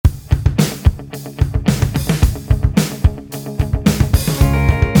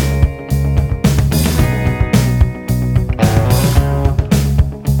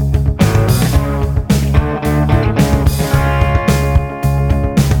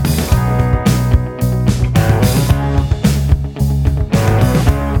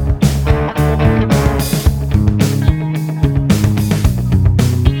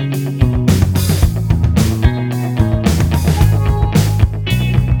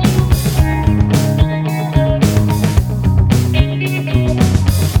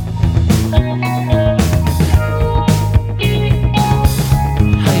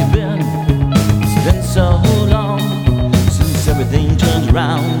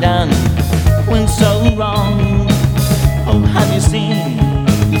done went so wrong? Oh, have you seen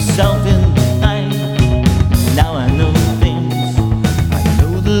yourself in the night? Now I know things, I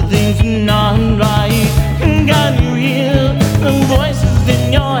know the things are not right. Can you hear the voices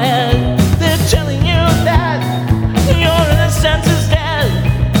in your head? They're telling you that your innocence is dead.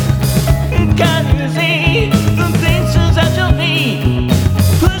 Can you see the things at your feet,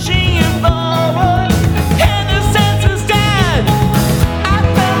 pushing you forward? Innocence is dead. I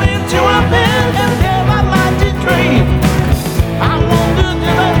fell into a pit and there I lied to dream. I wandered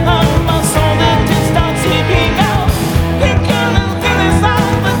in the night, my soul that did start sleeping out. You couldn't feel this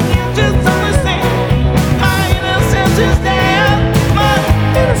out, but you just understand. My innocence is dead. My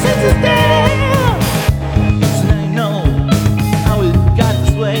innocence is dead. So now you know how it got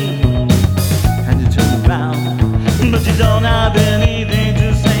this way, and you turn around, but you don't have anything to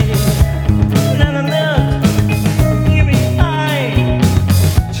say. And I look you behind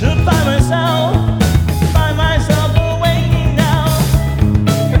to find myself awake now.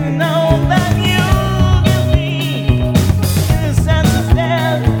 And I know that you give me innocence is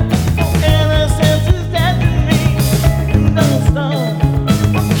dead. Innocence is dead to me. And don't stop.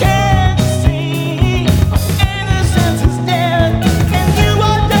 Can't you see? Innocence is dead, and you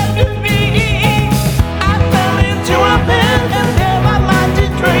are dead to me. I fell into a pit and there I lied to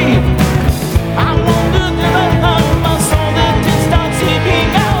dream. I wandered in the night, my soul that did start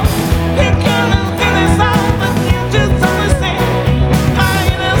sleeping out. You couldn't feel this out, but you just understand. My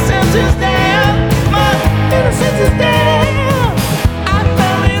innocence is dead.